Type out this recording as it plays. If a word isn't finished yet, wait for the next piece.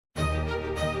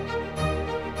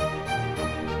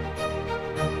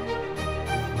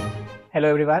Hello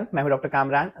everyone, मैं हूं doctor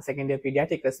Kamran, second year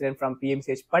pediatric resident from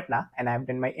PMCH Patna, and I have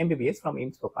done my MBBS from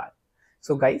AIIMS BHOPAL.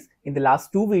 So guys, in the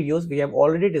last two videos we have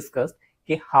already discussed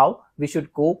how we should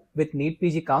go with NEET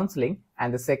PG counseling,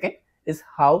 and the second is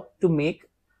how to make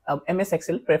a MS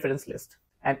Excel preference list.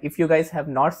 And if you guys have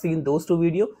not seen those two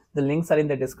videos, the links are in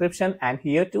the description and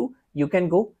here too you can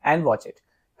go and watch it.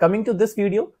 Coming to this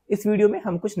video, इस video में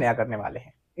हम कुछ नया करने वाले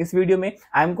हैं. इस video में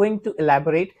I am going to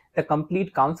elaborate the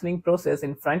complete counseling process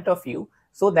in front of you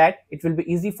so that it will be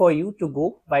easy for you to go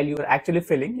while you are actually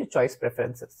filling your choice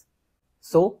preferences.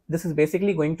 So this is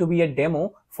basically going to be a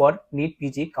demo for NEET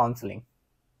PG counseling.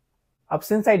 अब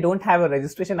since I don't have a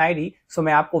registration ID, so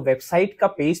मैं आपको website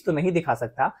का page तो नहीं दिखा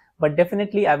सकता, but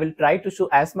definitely I will try to show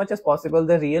as much as possible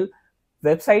the real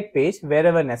website page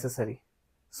wherever necessary.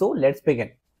 So let's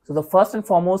begin. So the first and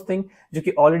foremost thing जो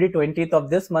कि already 20th of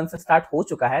this month से start हो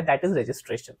चुका है, that is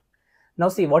registration. Now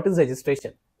see, what is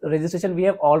registration? The registration we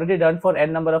have already done for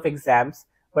n number of exams,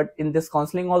 but in this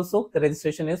counseling also the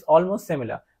registration is almost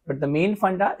similar, but the main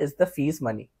funda is the fees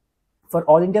money. For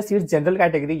all India seats general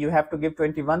category you have to give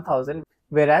 21,000,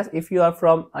 whereas if you are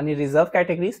from any reserve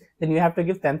categories then you have to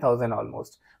give 10,000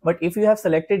 almost. But if you have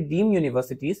selected deemed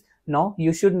universities, now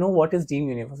you should know what is deemed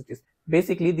universities.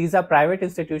 Basically these are private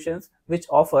institutions which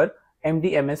offer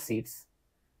MD MS seats.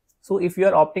 So if you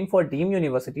are opting for deemed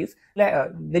universities,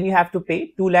 then you have to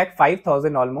pay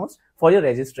 2,05,000 almost for your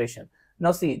registration.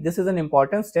 Now see, this is an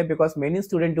important step because many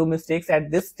students do mistakes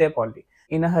at this step only.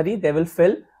 In a hurry, they will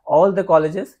fill all the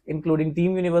colleges including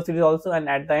deemed universities also, and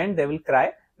at the end they will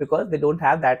cry because they don't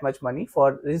have that much money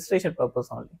for registration purpose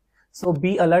only. So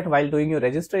be alert while doing your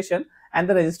registration, and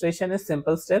the registration is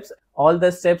simple steps. All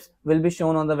the steps will be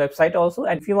shown on the website also,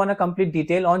 and if you want a complete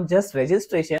detail on just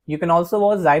registration, you can also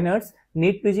watch Zynert's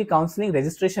NEET PG counseling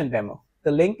registration demo.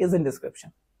 The link is in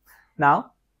description.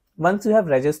 Now, once you have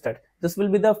registered, this will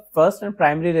be the first and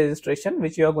primary registration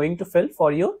which you are going to fill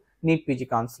for your NEET PG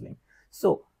counseling.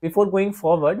 So before going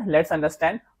forward, let's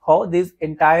understand how this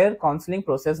entire counseling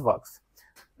process works.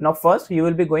 Now first you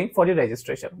will be going for your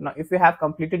registration. Now if you have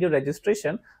completed your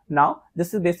registration, now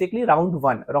this is basically round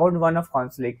one of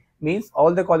counseling. Means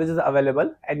all the colleges are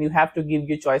available and you have to give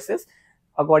your choices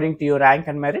according to your rank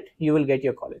and merit. You will get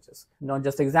your colleges. Now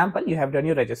just example, you have done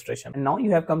your registration and now you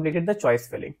have completed the choice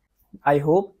filling. I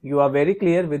hope you are very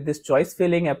clear with this choice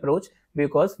filling approach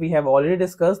because we have already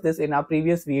discussed this in our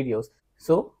previous videos.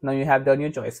 So now you have done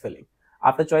your choice filling.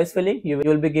 After choice filling, you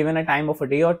will be given a time of a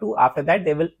day or two. After that,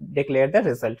 they will declare the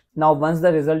result. Now, once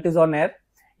the result is on air,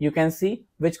 you can see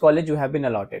which college you have been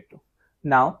allotted to.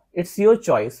 Now, it's your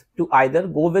choice to either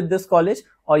go with this college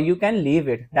or you can leave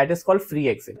it. That is called free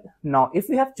exit. Now, if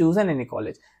you have chosen any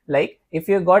college, like if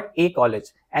you got a college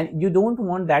and you don't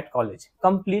want that college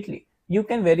completely, you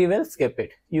can very well skip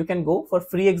it. You can go for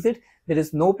free exit. There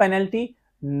is no penalty,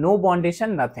 no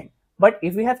bondation, nothing. But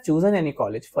if you have chosen any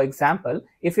college, for example,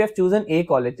 if you have chosen a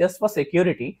college just for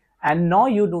security and now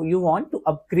you want to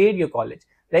upgrade your college,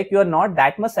 like you are not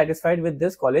that much satisfied with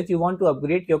this college, you want to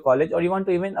upgrade your college or you want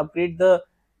to even upgrade the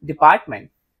department.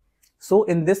 So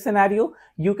in this scenario,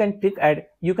 you can take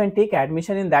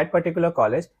admission in that particular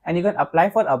college and you can apply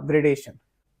for upgradation.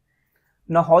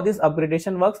 Now how this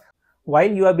upgradation works, while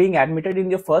you are being admitted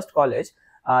in your first college,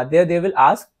 there they will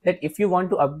ask that if you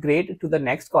want to upgrade to the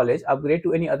next college, upgrade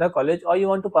to any other college, or you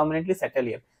want to permanently settle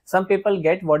here. Some people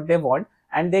get what they want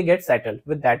and they get settled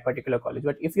with that particular college.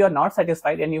 But if you are not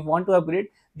satisfied and you want to upgrade,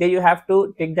 then you have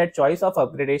to take that choice of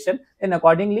upgradation. Then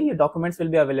accordingly, your documents will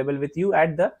be available with you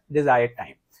at the desired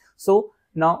time. So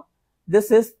now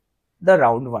this is the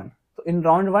round one. So in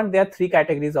round one, there are three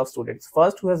categories of students.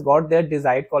 First, who has got their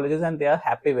desired colleges and they are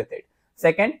happy with it.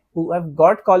 Second, who have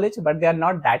got college but they are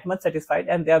not that much satisfied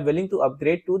and they are willing to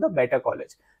upgrade to the better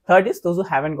college. Third is those who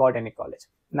haven't got any college.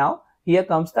 Now here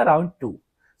comes the round 2.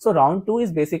 So round 2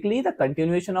 is basically the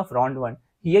continuation of round 1.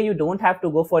 Here you don't have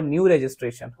to go for new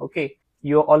registration. Okay,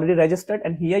 you are already registered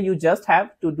and here you just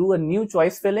have to do a new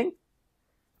choice filling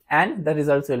and the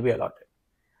results will be allotted.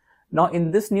 Now in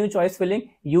this new choice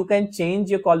filling, you can change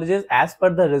your colleges as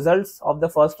per the results of the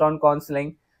first round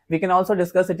counseling. We can also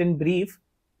discuss it in brief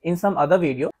in some other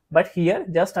video, but here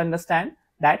just understand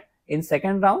that in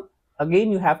second round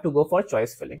again you have to go for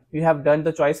choice filling. You have done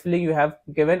the choice filling, you have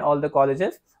given all the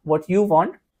colleges what you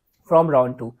want from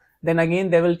round 2. Then again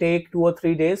they will take 2 or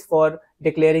 3 days for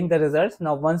declaring the results.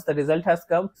 Now once the result has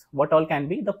come, what all can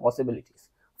be the possibilities?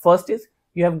 First is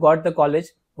you have got the college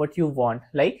what you want,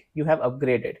 like you have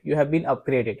upgraded, you have been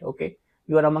upgraded. Okay,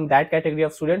 you are among that category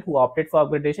of student who opted for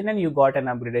upgradation and you got an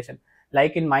upgradation.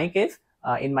 Like in my case,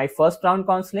 in my first round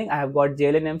counseling, I have got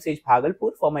JLN MCH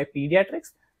Bhagalpur for my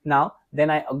pediatrics. Now then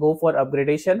I go for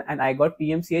upgradation and I got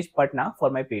PMCH Patna for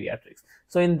my pediatrics.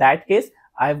 So in that case,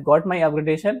 I've got my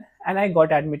upgradation and I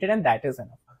got admitted, and that is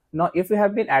enough. Now if you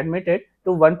have been admitted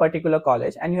to one particular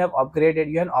college and you have upgraded,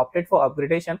 you have opted for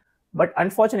upgradation, but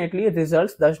unfortunately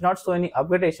results does not show any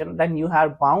upgradation, then you are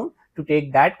bound to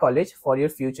take that college for your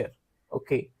future.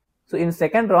 Okay, so in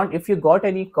second round, if you got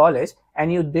any college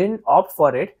and you didn't opt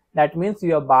for it, that means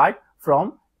you are barred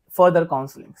from further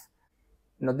counselings.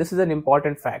 Now this is an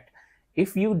important fact.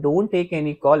 If you don't take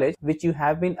any college which you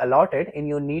have been allotted in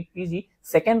your NEET PG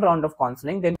second round of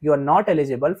counselling, then you are not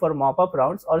eligible for mop-up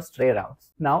rounds or stray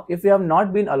rounds. Now if you have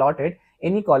not been allotted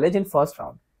any college in first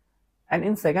round, and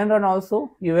in second round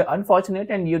also you were unfortunate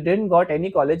and you didn't got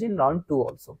any college in round 2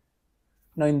 also,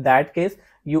 now in that case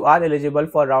you are eligible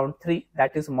for round 3,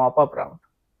 that is mop-up round.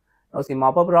 Now see,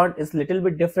 mop-up round is little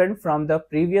bit different from the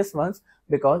previous ones,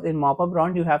 because in mop-up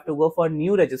round you have to go for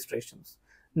new registrations.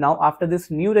 Now after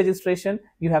this new registration,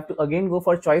 you have to again go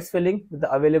for choice filling with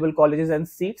the available colleges and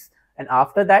seats, and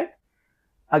after that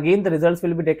again the results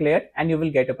will be declared and you will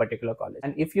get a particular college.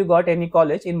 And if you got any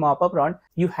college in mop-up round,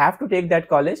 you have to take that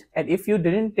college, and if you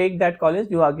didn't take that college,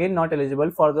 you are again not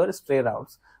eligible for the stray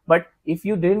rounds. But if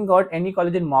you didn't got any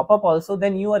college in mop-up also,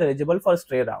 then you are eligible for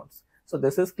stray rounds. So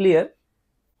this is clear.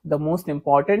 The most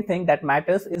important thing that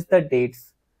matters is the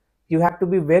dates. You have to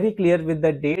be very clear with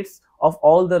the dates of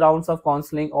all the rounds of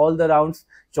counseling, all the rounds,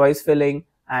 choice filling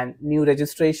and new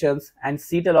registrations and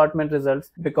seat allotment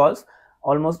results, because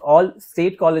almost all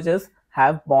state colleges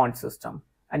have bond system.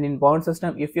 And in bond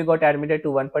system, if you got admitted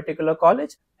to one particular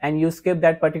college and you skip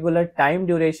that particular time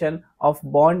duration of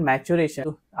bond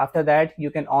maturation, after that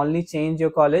you can only change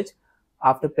your college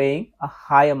after paying a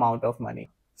high amount of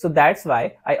money. So that's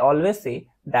why I always say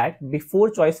that before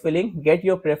choice filling, get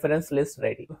your preference list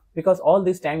ready, because all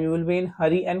this time you will be in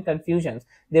hurry and confusions.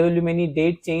 There will be many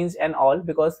date change and all,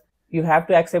 because you have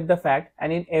to accept the fact,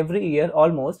 and in every year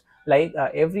almost,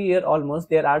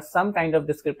 there are some kind of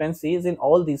discrepancies in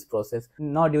all these process.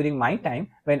 Now during my time,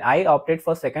 when I opted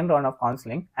for second round of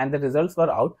counseling and the results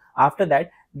were out, after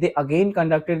that they again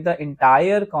conducted the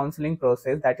entire counseling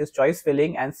process, that is choice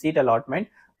filling and seat allotment,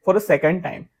 for a second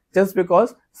time, just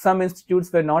because some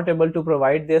institutes were not able to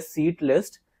provide their seat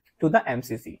list to the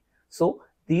MCC. So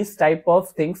these type of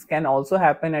things can also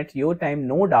happen at your time,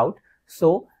 no doubt.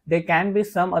 So there can be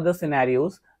some other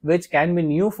scenarios which can be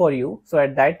new for you. So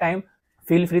at that time,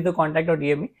 feel free to contact or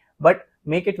DM me, but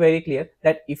make it very clear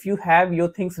that if you have your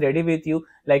things ready with you,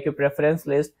 like your preference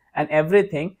list and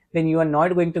everything, then you are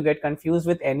not going to get confused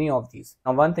with any of these.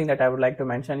 Now one thing that I would like to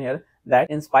mention here, that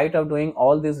in spite of doing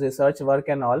all this research work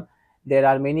and all, there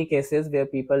are many cases where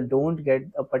people don't get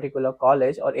a particular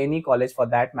college, or any college for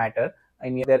that matter,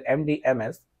 in their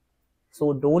MDMS.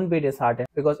 So don't be disheartened,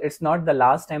 because it's not the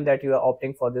last time that you are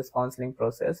opting for this counseling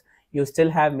process. You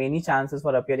still have many chances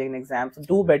for appearing in exams.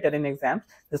 Do better in exams.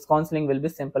 This counseling will be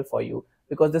simple for you,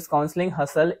 because this counseling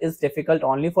hustle is difficult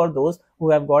only for those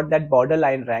who have got that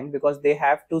borderline rank, because they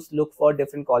have to look for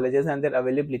different colleges and their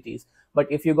availabilities.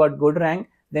 But if you got good rank,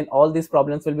 then all these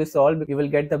problems will be solved. You will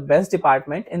get the best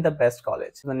department in the best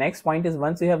college. So the next point is,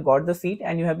 once you have got the seat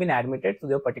and you have been admitted to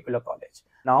your particular college.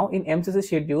 Now in MCC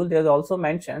schedule, there is also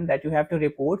mentioned that you have to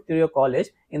report to your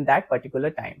college in that particular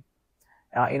time,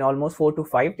 in almost 4 to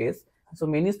 5 days. So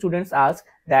many students ask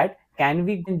that, can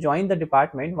we join the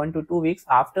department 1 to 2 weeks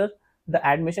after the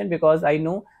admission, because I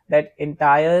know that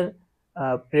entire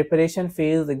preparation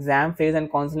phase, exam phase and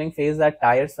counseling phase are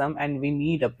tiresome and we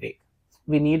need a break.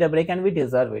 We need a break and we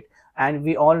deserve it. And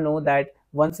we all know that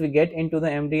once we get into the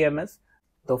MDMS,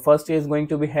 the first year is going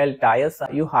to be hell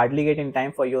tiresome. You hardly get in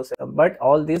time for yourself. But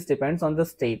all this depends on the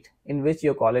state in which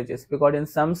your college is, because in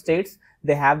some states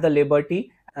they have the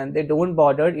liberty and they don't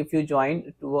bother if you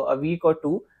join to a week or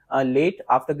two late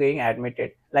after getting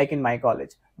admitted, like in my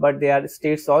college. But there are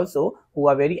states also who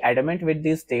are very adamant with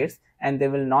these states, and they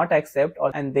will not accept,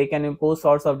 and they can impose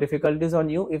sorts of difficulties on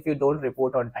you if you don't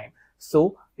report on time.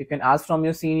 So you can ask from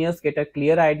your seniors, get a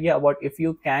clear idea about if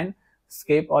you can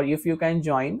skip or if you can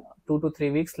join 2 to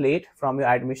 3 weeks late from your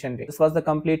admission date. This was the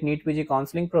complete NEET PG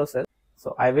counseling process.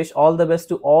 So I wish all the best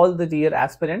to all the dear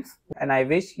aspirants, and I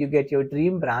wish you get your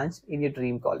dream branch in your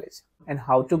dream college. And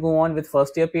how to go on with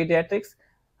first year pediatrics,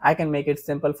 I can make it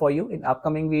simple for you in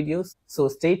upcoming videos. So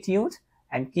stay tuned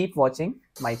and keep watching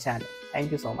my channel.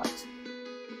 Thank you so much.